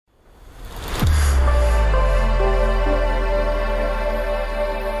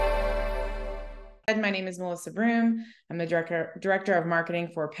My name is Melissa Broom. I'm the director of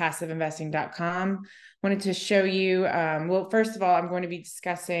marketing for PassiveInvesting.com. Wanted to show you, well, first of all, I'm going to be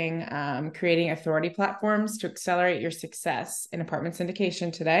discussing creating authority platforms to accelerate your success in apartment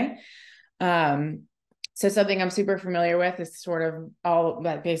syndication today. So something I'm super familiar with is sort of all,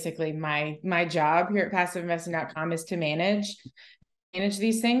 but basically my job here at PassiveInvesting.com is to manage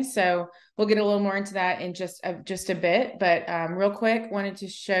these things. So we'll get a little more into that in just a bit, but real quick, wanted to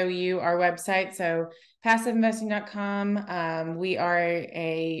show you our website. So PassiveInvesting.com, we are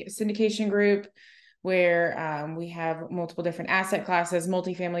a syndication group where we have multiple different asset classes,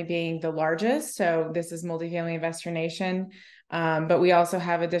 multifamily being the largest. So this is Multifamily Investor Nation. But we also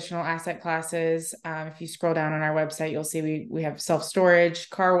have additional asset classes. If you scroll down on our website, you'll see we have self-storage,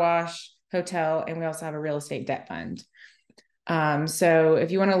 car wash, hotel, and we also have a real estate debt fund. So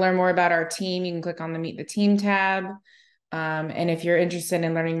if you want to learn more about our team, you can click on the Meet the Team tab. And if you're interested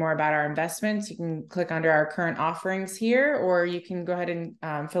in learning more about our investments, you can click under our current offerings here, or you can go ahead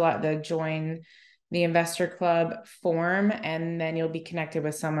and fill out the Join the Investor Club form, and then you'll be connected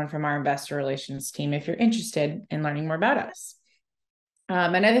with someone from our investor relations team if you're interested in learning more about us.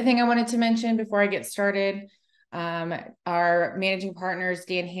 Another thing I wanted to mention before I get started, our managing partners,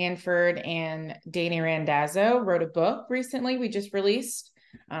 Dan Handford and Randazzo, wrote a book recently we just released.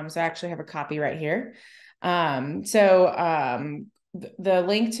 So I actually have a copy right here. The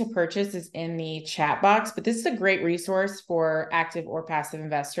link to purchase is in the chat box, but this is a great resource for active or passive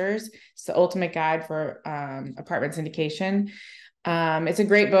investors. It's the ultimate guide for apartment syndication. It's a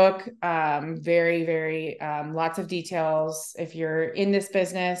great book, very, lots of details. If you're in this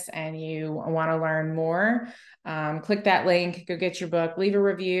business and you want to learn more, click that link, go get your book, leave a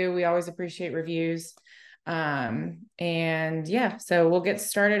review. We always appreciate reviews. And yeah, so we'll get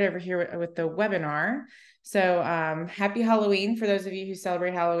started over here with the webinar. So happy Halloween for those of you who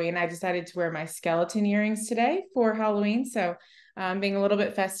celebrate Halloween. I decided to wear my skeleton earrings today for Halloween. So being a little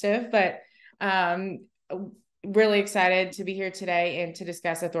bit festive, but really excited to be here today and to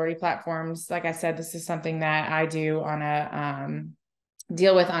discuss authority platforms. Like I said, this is something that I do on a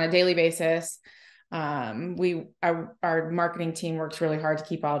deal with on a daily basis. Our marketing team works really hard to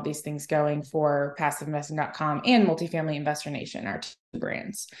keep all of these things going for PassiveInvesting.com and Multifamily Investor Nation, our two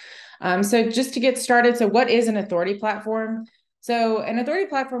brands. So just to get started, so what is an authority platform? So an authority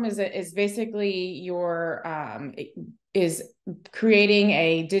platform is basically is creating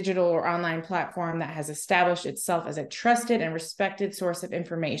a digital or online platform that has established itself as a trusted and respected source of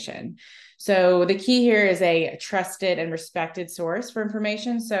information. So the key here is a trusted and respected source for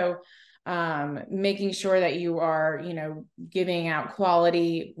information. So making sure that you are, giving out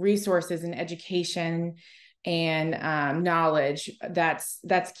quality resources and education and knowledge. That's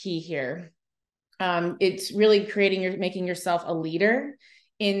key here. It's really making yourself a leader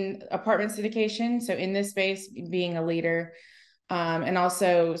in apartment syndication. So in this space, being a leader, and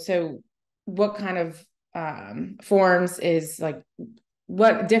also, so what kind of forms is like,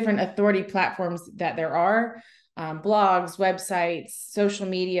 what different authority platforms that there are, blogs, websites, social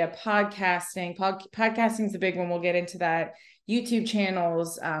media, podcasting. Podcasting is a big one. We'll get into that. YouTube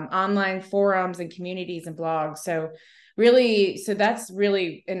channels, online forums and communities and blogs. So that's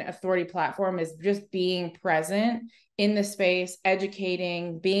really an authority platform, is just being present in the space,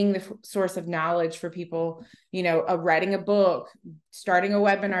 educating, being the source of knowledge for people, writing a book, starting a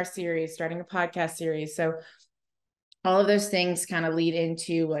webinar series, starting a podcast series. So all of those things kind of lead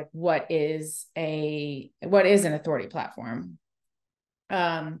into like, what is an authority platform?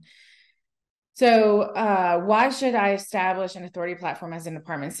 So why should I establish an authority platform as an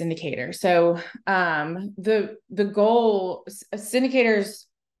apartment syndicator? So the goal, syndicators,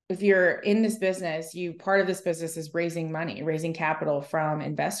 if you're in this business, part of this business is raising money, raising capital from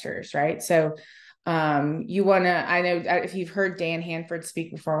investors, right? So you want to, I know if you've heard Dan Handford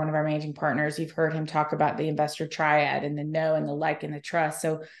speak before, one of our managing partners, you've heard him talk about the investor triad and the know and the like and the trust.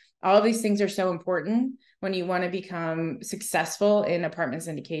 So all of these things are so important when you want to become successful in apartment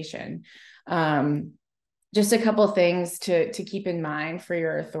syndication. Just a couple of things to keep in mind for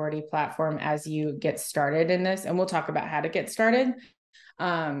your authority platform as you get started in this, and we'll talk about how to get started.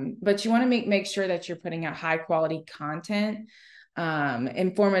 But you want to make sure that you're putting out high quality content,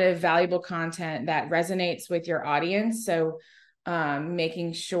 informative, valuable content that resonates with your audience. So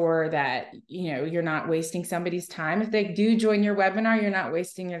making sure that, you're not wasting somebody's time. If they do join your webinar, you're not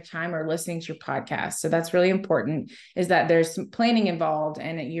wasting their time or listening to your podcast. So that's really important, is that there's some planning involved,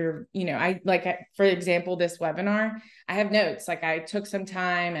 and for example, this webinar, I have notes. Like, I took some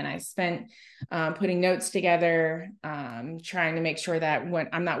time and I spent putting notes together, trying to make sure that when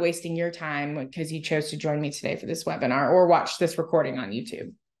I'm not wasting your time because you chose to join me today for this webinar or watch this recording on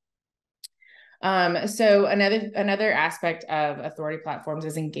YouTube. So another aspect of authority platforms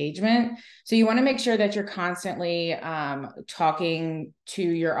is engagement. So you want to make sure that you're constantly talking to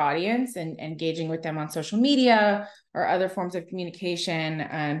your audience and engaging with them on social media or other forms of communication,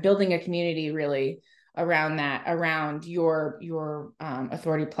 and building a community really around that, around your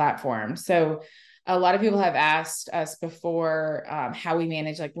authority platform. So a lot of people have asked us before how we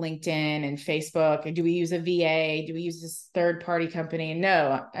manage like LinkedIn and Facebook, and do we use a VA? Do we use this third party company?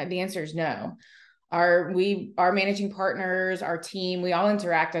 No, the answer is no. Our managing partners, our team, we all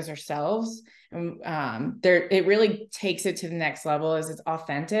interact as ourselves, and it really takes it to the next level as it's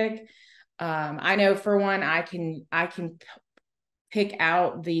authentic. I know for one, I can pick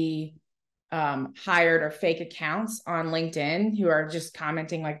out the hired or fake accounts on LinkedIn who are just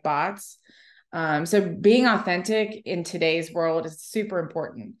commenting like bots. So being authentic in today's world is super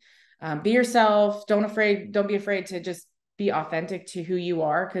important. Be yourself. Don't be afraid to just be authentic to who you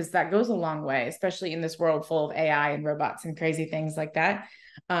are, because that goes a long way, especially in this world full of AI and robots and crazy things like that.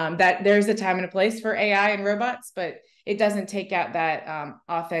 That there's a time and a place for AI and robots, but it doesn't take out that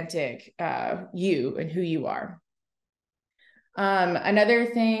authentic you and who you are. Another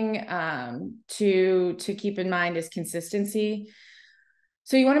thing to keep in mind is consistency.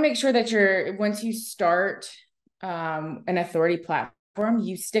 So you want to make sure that once you start an authority platform,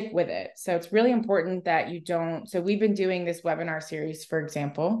 you stick with it. So it's really important that you don't. So we've been doing this webinar series, for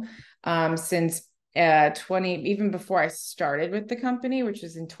example, since even before I started with the company, which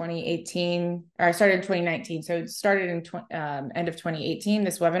was in 2018, or I started in 2019. So it started in end of 2018,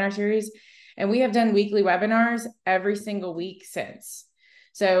 this webinar series. And we have done weekly webinars every single week since.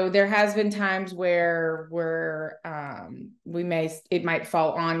 So there has been times where it might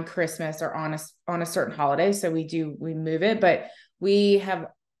fall on Christmas or on a certain holiday. So we move it, but we have,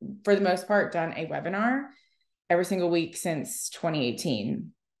 for the most part, done a webinar every single week since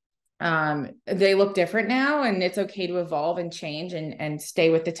 2018. They look different now, and it's okay to evolve and change and stay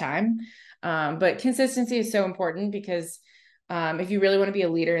with the time. But consistency is so important, because if you really want to be a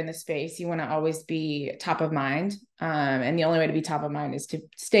leader in the space, you want to always be top of mind. And the only way to be top of mind is to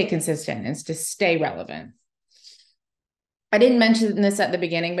stay consistent and to stay relevant. I didn't mention this at the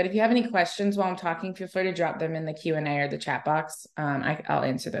beginning, but if you have any questions while I'm talking, feel free to drop them in the Q&A or the chat box. I'll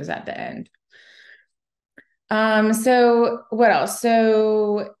answer those at the end. So what else?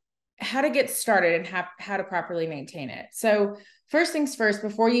 So how to get started and how to properly maintain it. So first things first,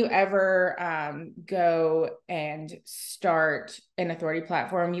 before you ever go and start an authority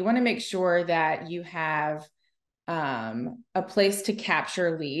platform, you want to make sure that you have a place to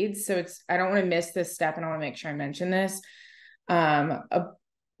capture leads. So I don't want to miss this step, and I want to make sure I mention this.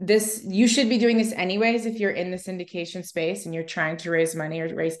 You should be doing this anyways. If you're in the syndication space and you're trying to raise money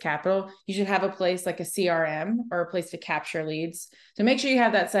or raise capital, you should have a place like a CRM or a place to capture leads. So make sure you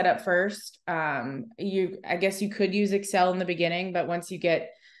have that set up first. I guess you could use Excel in the beginning, but once you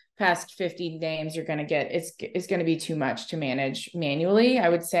get past 50 names, it's going to be too much to manage manually. I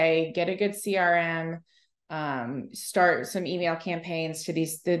would say get a good CRM, start some email campaigns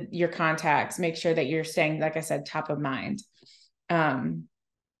to your contacts, make sure that you're staying, like I said, top of mind.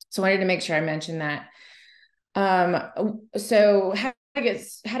 So I wanted to make sure I mentioned that. So how to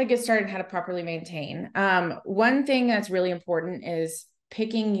get started and how to properly maintain. One thing that's really important is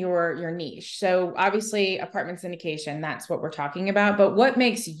picking your niche. So obviously apartment syndication, that's what we're talking about, but what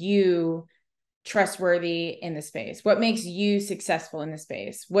makes you trustworthy in the space? What makes you successful in the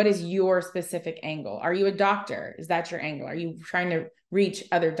space? What is your specific angle? Are you a doctor? Is that your angle? Are you trying to reach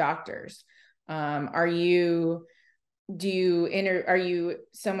other doctors? Are you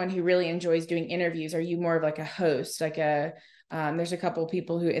someone who really enjoys doing interviews? Are you more of like a host, there's a couple of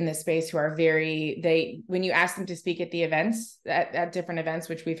people who in this space who are when you ask them to speak at the events, at different events,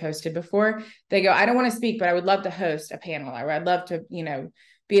 which we've hosted before, they go, I don't want to speak, but I would love to host a panel, or I'd love to,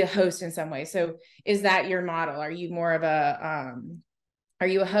 be a host in some way. So is that your model? Are you more of are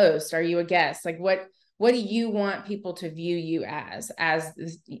you a host? Are you a guest? Like what do you want people to view you as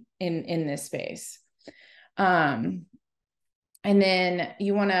in this space? And then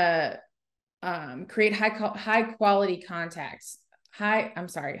you want to create high quality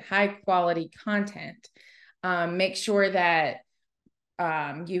quality content. Make sure that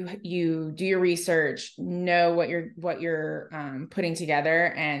you do your research, know what you're putting together,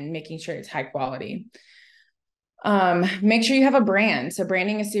 and making sure it's high quality. Make sure you have a brand. So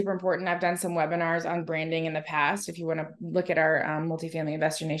branding is super important. I've done some webinars on branding in the past. If you want to look at our Multifamily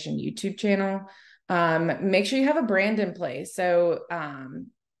Investor Nation YouTube channel, make sure you have a brand in place. So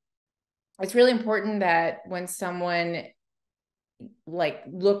it's really important that when someone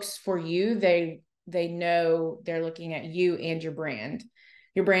looks for you, they know they're looking at you and your brand.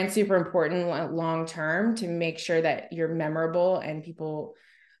 your brand's super important long term to make sure that you're memorable and people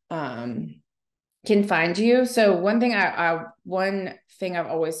can find you. So one thing I've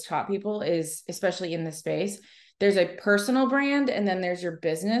always taught people is, especially in this space, there's a personal brand and then there's your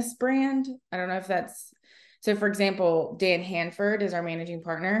business brand. I don't know if that's, so for example, Dan Handford is our managing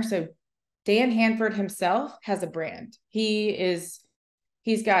partner. So Dan Handford himself has a brand. He's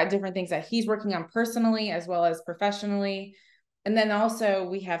got different things that he's working on personally as well as professionally. And then also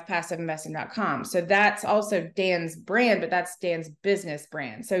we have passiveinvesting.com. So that's also Dan's brand, but that's Dan's business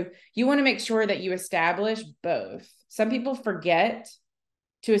brand. So you want to make sure that you establish both. Some people forget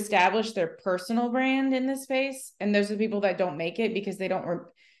to establish their personal brand in this space. And those are the people that don't make it because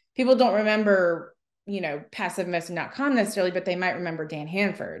people don't remember, passiveinvesting.com necessarily, but they might remember Dan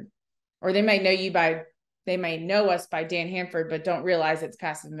Handford, or they might know us by Dan Handford, but don't realize it's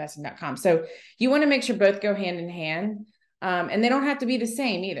passiveinvesting.com. So you want to make sure both go hand in hand. And they don't have to be the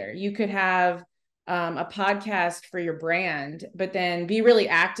same either. You could have a podcast for your brand, but then be really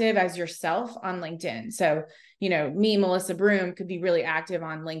active as yourself on LinkedIn. So, me, Melissa Broom, could be really active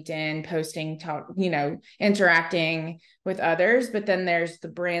on LinkedIn, posting, interacting with others. But then there's the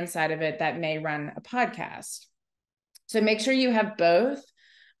brand side of it that may run a podcast. So make sure you have both.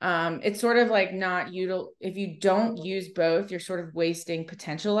 It's sort of like if you don't use both, you're sort of wasting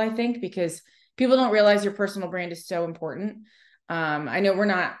potential, I think, because people don't realize your personal brand is so important. I know we're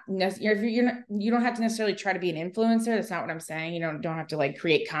not necessarily, you don't have to necessarily try to be an influencer. That's not what I'm saying. You don't have to like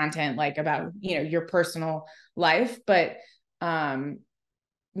create content like about, your personal life, but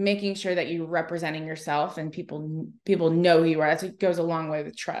making sure that you're representing yourself and people know who you are. It goes a long way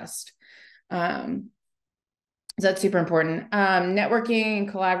with trust. So that's super important. Networking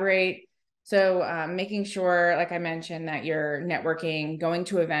and collaborate. So making sure, like I mentioned, that you're networking, going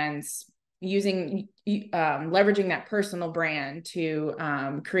to events, leveraging that personal brand to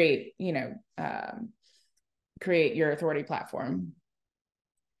create your authority platform.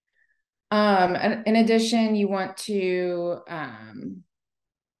 In addition, you want to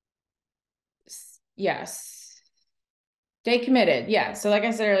stay committed. Yeah. So like I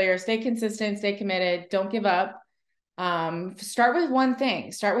said earlier, stay consistent, stay committed, don't give up. Start with one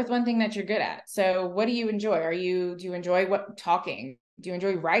thing that you're good at. So what do you enjoy? Do you enjoy talking? Do you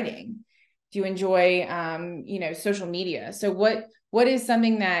enjoy writing? Do you enjoy, social media? So what is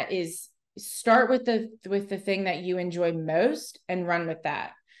something that is, start with the thing that you enjoy most and run with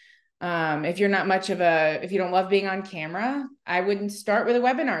that. If you're not if you don't love being on camera, I wouldn't start with a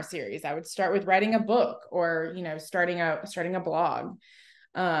webinar series. I would start with writing a book or, starting a blog.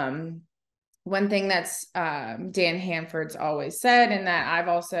 One thing that's Dan Handford's always said, and that I've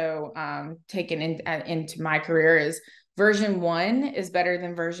also taken into my career, is version 1 is better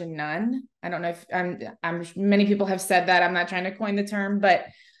than version none. I don't know if I'm many people have said that. I'm not trying to coin the term, but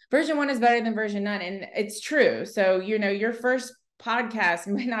version 1 is better than version none. And it's true. So, your first podcast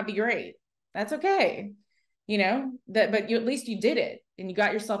might not be great. That's okay. But at least you did it and you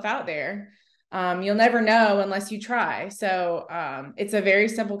got yourself out there. You'll never know unless you try. So it's a very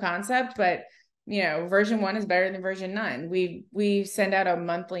simple concept, but version 1 is better than version none. We send out a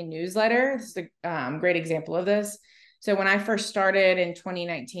monthly newsletter. This is a great example of this. So when I first started in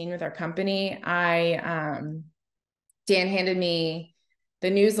 2019 with our company, Dan handed me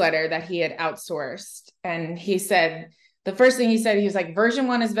the newsletter that he had outsourced. And the first thing he said, he was like, version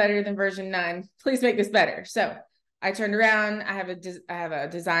 1 is better than version none. Please make this better. So I turned around. I have a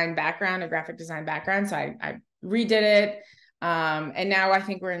design background, a graphic design background. So I redid it. And now I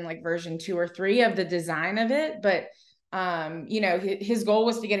think we're in like version 2 or 3 of the design of it. But, his goal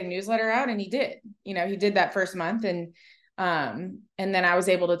was to get a newsletter out, and he did. He did that first month. And then I was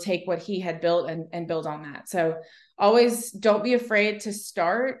able to take what he had built and build on that. So always don't be afraid to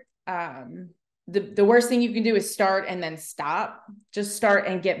start. The worst thing you can do is start and then stop. Just start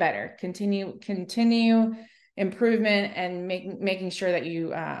and get better. Continue improvement and making sure that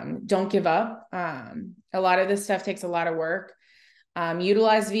you don't give up. A lot of this stuff takes a lot of work.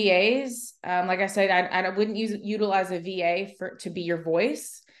 Utilize VAs. Like I said, I wouldn't utilize a VA to be your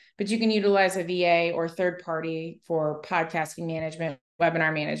voice, but you can utilize a VA or third party for podcasting management,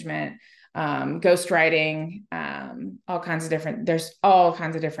 webinar management, ghostwriting, there's all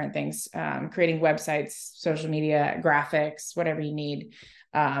kinds of different things, creating websites, social media, graphics, whatever you need.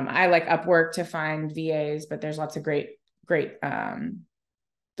 I like Upwork to find VAs, but there's lots of great sites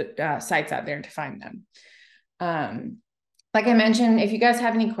out there to find them. Like I mentioned, if you guys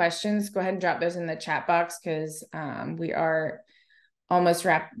have any questions, go ahead and drop those in the chat box, because we are almost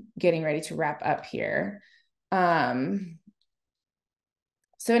getting ready to wrap up here. So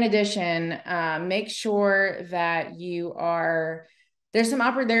in addition, make sure that you are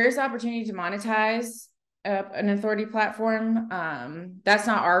there is opportunity to monetize an authority platform. That's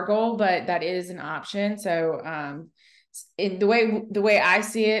not our goal, but that is an option. So in the way I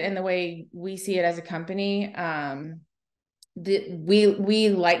see it and the way we see it as a company, we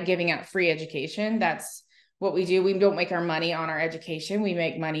like giving out free education. That's what we do. We don't make our money on our education. We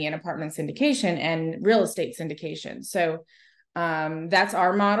make money in apartment syndication and real estate syndication. So that's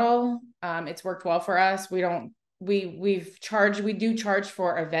our model. It's worked well for us. We do charge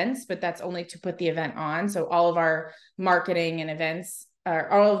for events, but that's only to put the event on. So all of our marketing and events,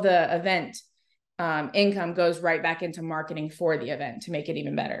 all of the event income goes right back into marketing for the event to make it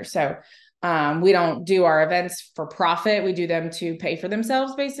even better. So we don't do our events for profit. We do them to pay for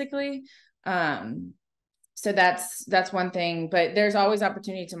themselves, basically. So that's one thing, but there's always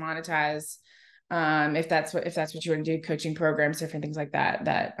opportunity to monetize. If that's what you want to do, coaching programs, different things like that,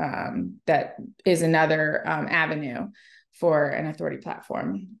 that is another avenue for an authority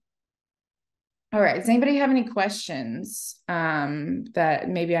platform. All right. Does anybody have any questions that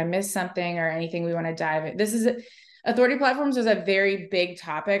maybe I missed something or anything we want to dive in? Authority platforms is a very big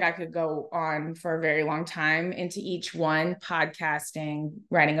topic. I could go on for a very long time into each one: podcasting,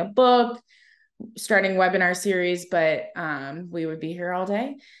 writing a book, starting webinar series, but we would be here all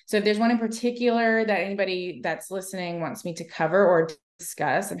day. So if there's one in particular that anybody that's listening wants me to cover or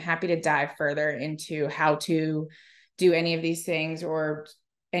discuss, I'm happy to dive further into how to do any of these things or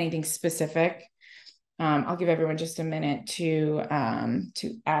anything specific. I'll give everyone just a minute to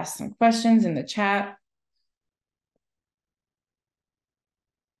ask some questions in the chat.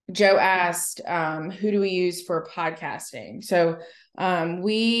 Joe asked, who do we use for podcasting? So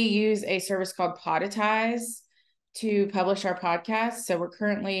we use a service called Poditize to publish our podcasts. So we're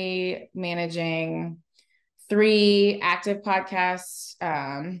currently managing 3 active podcasts,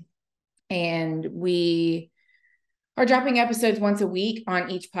 and we are dropping episodes once a week on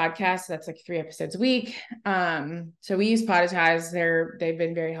each podcast. So that's like 3 episodes a week. So we use Poditize. They've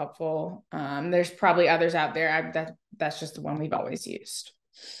been very helpful. There's probably others out there. That's just the one we've always used.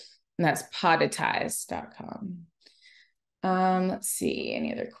 And that's poditize.com. Let's see,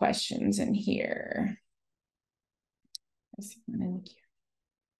 any other questions in here? Let's see one in here.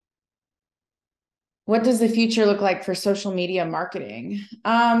 What does the future look like for social media marketing?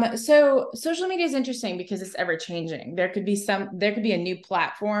 So social media is interesting because it's ever changing. There could be a new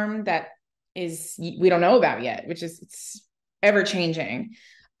platform that we don't know about yet, which is it's ever changing.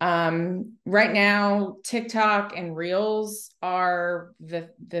 Right now, TikTok and Reels are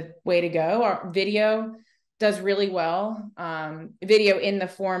the way to go. Our video does really well. Video in the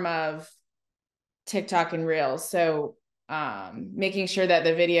form of TikTok and Reels. So making sure that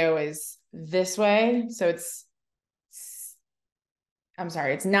the video is this way. So it's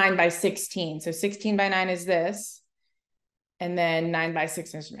 9:16. So 16:9 is this. And then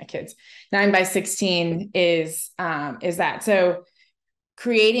 9:16 is for my kids. 9:16 is that. So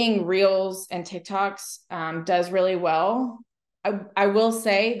creating Reels and TikToks does really well. I will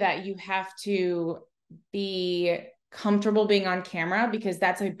say that you have to be comfortable being on camera because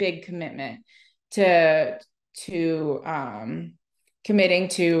that's a big commitment to committing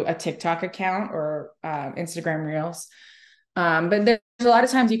to a TikTok account or Instagram Reels. But there's a lot of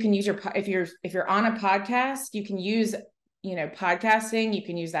times you can use if you're on a podcast, you can use, podcasting, you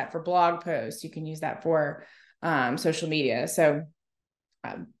can use that for blog posts, you can use that for social media. So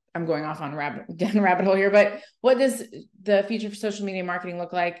I'm going off on down the rabbit hole here, but what does the future for social media marketing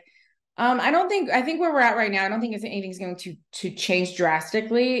look like? I think where we're at right now, I don't think anything's going to change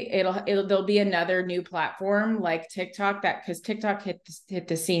drastically. There'll be another new platform like TikTok because TikTok hit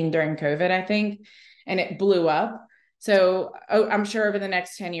the scene during COVID, I think, and it blew up. So I'm sure over the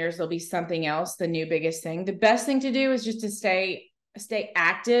next 10 years, there'll be something else, the new biggest thing. The best thing to do is just to stay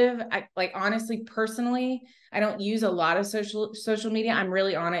active. Honestly, personally, I don't use a lot of social media. I'm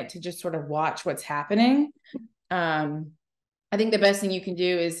really on it to just sort of watch what's happening. I think the best thing you can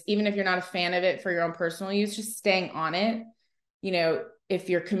do is, even if you're not a fan of it for your own personal use, just staying on it. If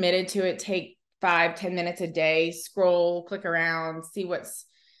you're committed to it, take 5-10 minutes a day, scroll, click around, see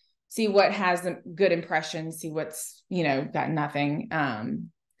what has good impressions, see what's, got nothing.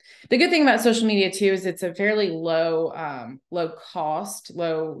 The good thing about social media too, is it's a fairly low cost,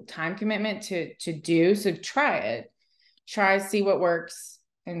 low time commitment to do. So try, see what works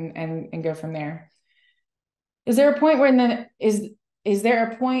and go from there. Is there a point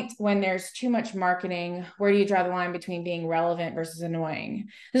when there's too much marketing? Where do you draw the line between being relevant versus annoying?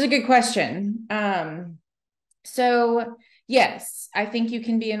 This is a good question. So yes, I think you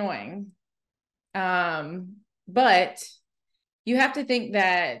can be annoying. But you have to think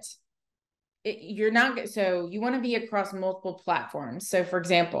that you're not, so you want to be across multiple platforms. So for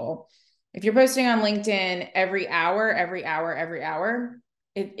example, if you're posting on LinkedIn every hour,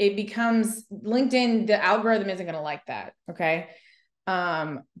 it becomes LinkedIn, the algorithm isn't going to like that. Okay.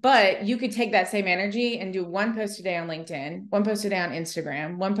 But you could take that same energy and do one post a day on LinkedIn, one post a day on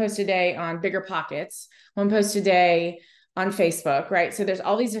Instagram, one post a day on Bigger Pockets, one post a day on Facebook, right? So there's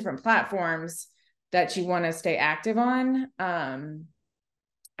all these different platforms that you want to stay active on.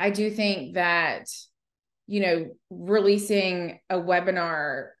 I do think that, releasing a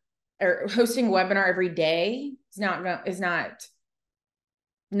webinar or hosting a webinar every day is not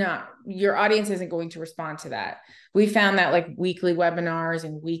your audience isn't going to respond to that. We found that like weekly webinars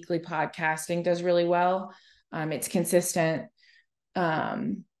and weekly podcasting does really well. It's consistent.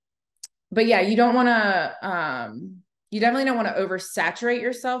 But yeah, you don't want to, you definitely don't want to oversaturate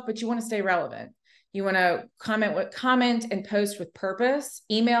yourself, but you want to stay relevant. You want to comment and post with purpose,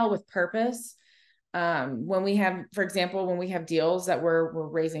 email with purpose. When we have, for example, when we have deals that we're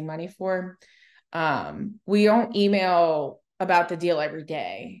raising money for, we don't email about the deal every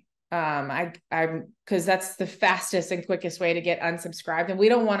day. Because that's the fastest and quickest way to get unsubscribed, and we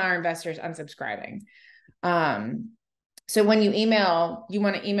don't want our investors unsubscribing. So when you email, you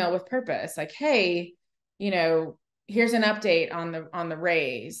want to email with purpose, like, hey, here's an update on the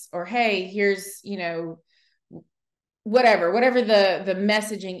raise, or hey, here's, whatever the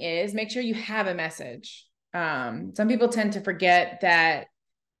messaging is. Make sure you have a message. Some people tend to forget that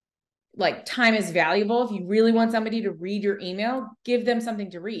like time is valuable. If you really want somebody to read your email, give them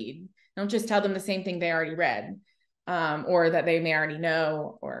something to read. Don't just tell them the same thing they already read, or that they may already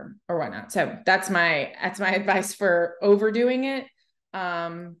know, or whatnot. So that's my advice for overdoing it.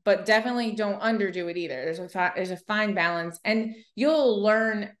 But definitely don't underdo it either. There's a fine balance, and you'll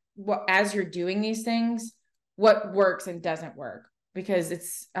learn as you're doing these things, what works and doesn't work, because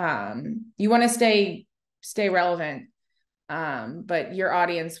it's, you want to stay relevant. But your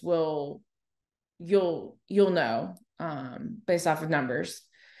audience you'll know, based off of numbers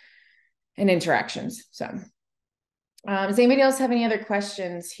and interactions. So, does anybody else have any other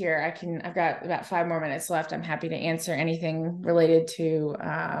questions here? I've got about 5 more minutes left. I'm happy to answer anything related to,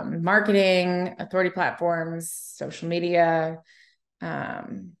 marketing, authority platforms, social media,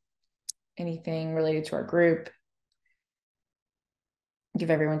 anything related to our group.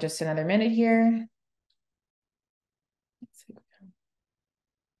 Give everyone just another minute here.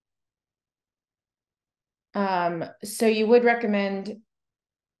 So you would recommend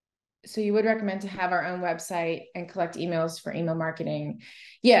to have our own website and collect emails for email marketing?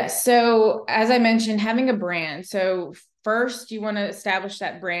 Yes. So as I mentioned, having a brand. So first you want to establish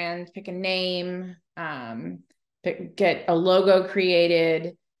that brand, pick a name, get a logo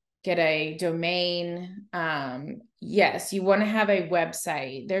created, get a domain. Yes, you want to have a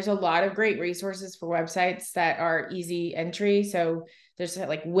website. There's a lot of great resources for websites that are easy entry. So there's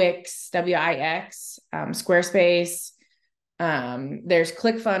like Wix, Wix, Squarespace. There's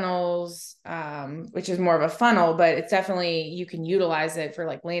ClickFunnels, which is more of a funnel, but it's definitely, you can utilize it for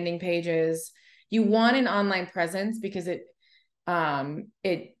like landing pages. You want an online presence because if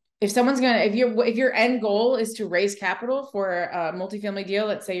your end goal is to raise capital for a multifamily deal,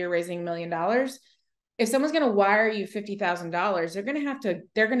 let's say you're raising $1 million. If someone's going to wire you $50,000,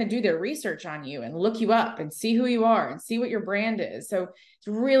 they're going to do their research on you and look you up and see who you are and see what your brand is. So it's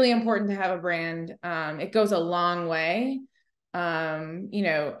really important to have a brand. It goes a long way.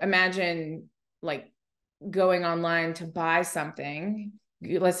 Imagine like going online to buy something.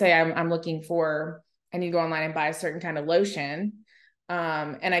 Let's say I need to go online and buy a certain kind of lotion.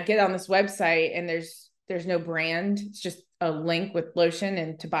 And I get on this website and there's no brand. It's just a link with lotion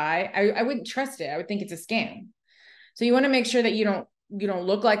and to buy. I wouldn't trust it. I would think it's a scam. So you want to make sure that you don't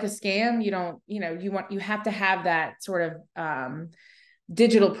look like a scam. You have to have that sort of,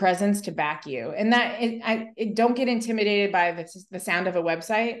 digital presence to back you. And don't get intimidated by the sound of a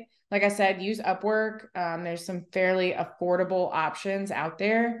website. Like I said, use Upwork. There's some fairly affordable options out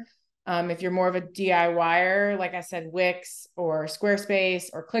there. If you're more of a DIYer, like I said, Wix or Squarespace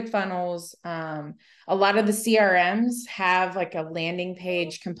or ClickFunnels, a lot of the CRMs have like a landing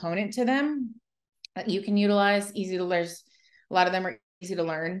page component to them that you can utilize. A lot of them are easy to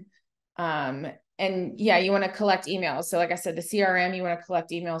learn. And yeah, you want to collect emails. So like I said, the CRM, you want to collect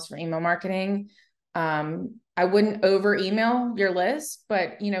emails for email marketing. I wouldn't over email your list,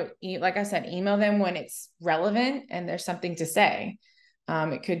 but like I said, email them when it's relevant and there's something to say.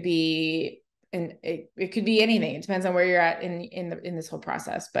 It could be anything. It depends on where you're at in this whole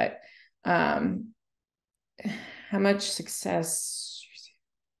process. But how much success?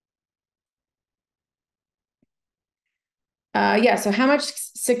 Yeah. So how much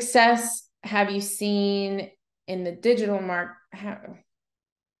success have you seen in the digital market?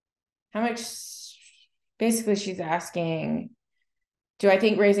 How much, basically she's asking, do I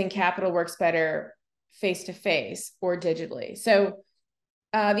think raising capital works better face-to-face or digitally? So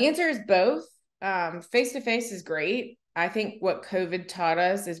the answer is both. Face-to-face is great. I think what COVID taught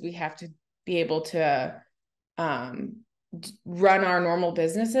us is we have to be able to run our normal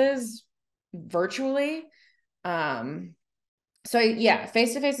businesses virtually. So yeah,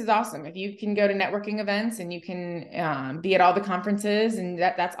 face-to-face is awesome. If you can go to networking events and you can be at all the conferences, and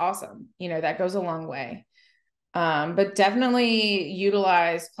that's awesome. That goes a long way. But definitely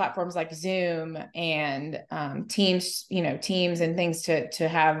utilize platforms like Zoom and Teams, Teams and things to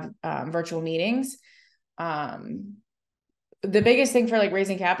have virtual meetings. The biggest thing for like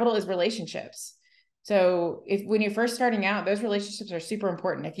raising capital is relationships. So when you're first starting out, those relationships are super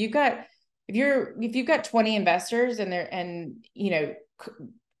important. If you've got 20 investors and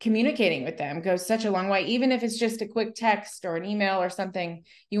communicating with them goes such a long way. Even if it's just a quick text or an email or something,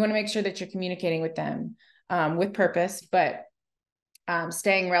 you want to make sure that you're communicating with them with purpose, but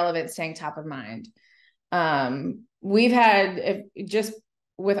staying relevant, staying top of mind. We've had, just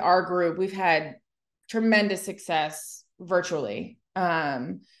with our group, we've had tremendous success virtually.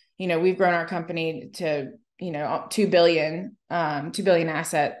 We've grown our company to, 2 billion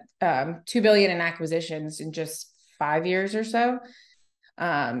asset, 2 billion in acquisitions in just 5 years or so.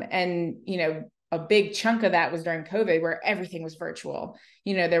 And, a big chunk of that was during COVID, where everything was virtual.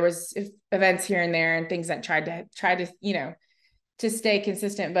 There was events here and there and things that tried to, to stay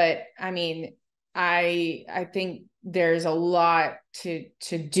consistent. But I mean, I think there's a lot to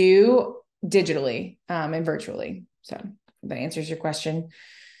do digitally and virtually. So that answers your question.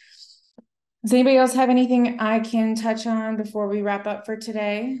 Does anybody else have anything I can touch on before we wrap up for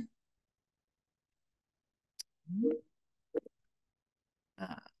today?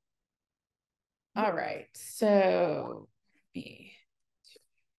 All right, so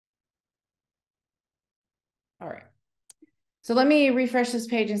all right. So let me refresh this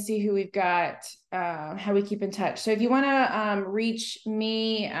page and see who we've got, how we keep in touch. So if you want to reach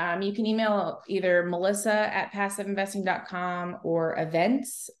me, you can email either melissa@passiveinvesting.com or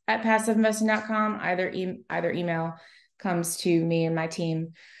events@passiveinvesting.com. Either email comes to me and my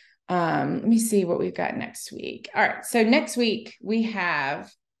team. Let me see what we've got next week. All right. So next week we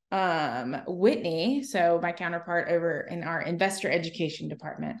have Whitney, so my counterpart over in our investor education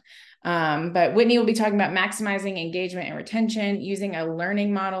department. But Whitney will be talking about maximizing engagement and retention using a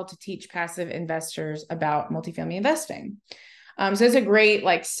learning model to teach passive investors about multifamily investing. So it's a great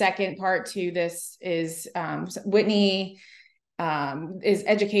second part to this is Whitney is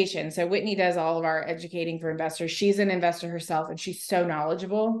education. So Whitney does all of our educating for investors. She's an investor herself and she's so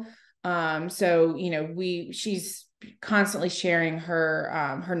knowledgeable. So she's constantly sharing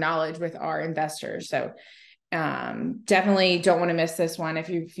her knowledge with our investors. So definitely don't want to miss this one. If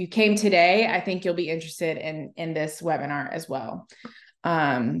you came today, I think you'll be interested in this webinar as well.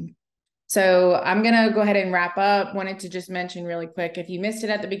 So I'm going to go ahead and wrap up. Wanted to just mention really quick, if you missed it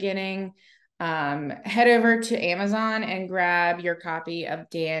at the beginning, head over to Amazon and grab your copy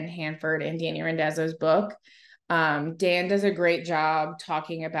of Dan Handford and Danny Randazzo's book. Dan does a great job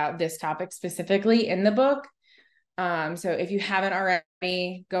talking about this topic specifically in the book. So if you haven't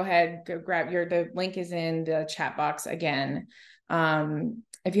already, go ahead, go grab the link is in the chat box again.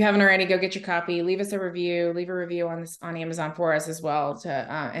 If you haven't already, go get your copy, leave us a review, leave a review on Amazon for us as well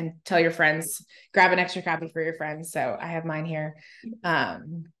and tell your friends, grab an extra copy for your friends. So I have mine here.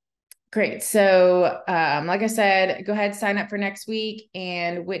 Great. So, like I said, go ahead, sign up for next week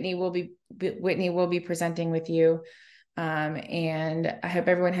and Whitney will be presenting with you. And I hope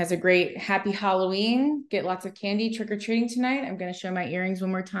everyone has a great, happy Halloween. Get lots of candy, trick-or-treating tonight. I'm going to show my earrings one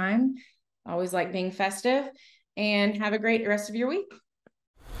more time. Always like being festive, and have a great rest of your week.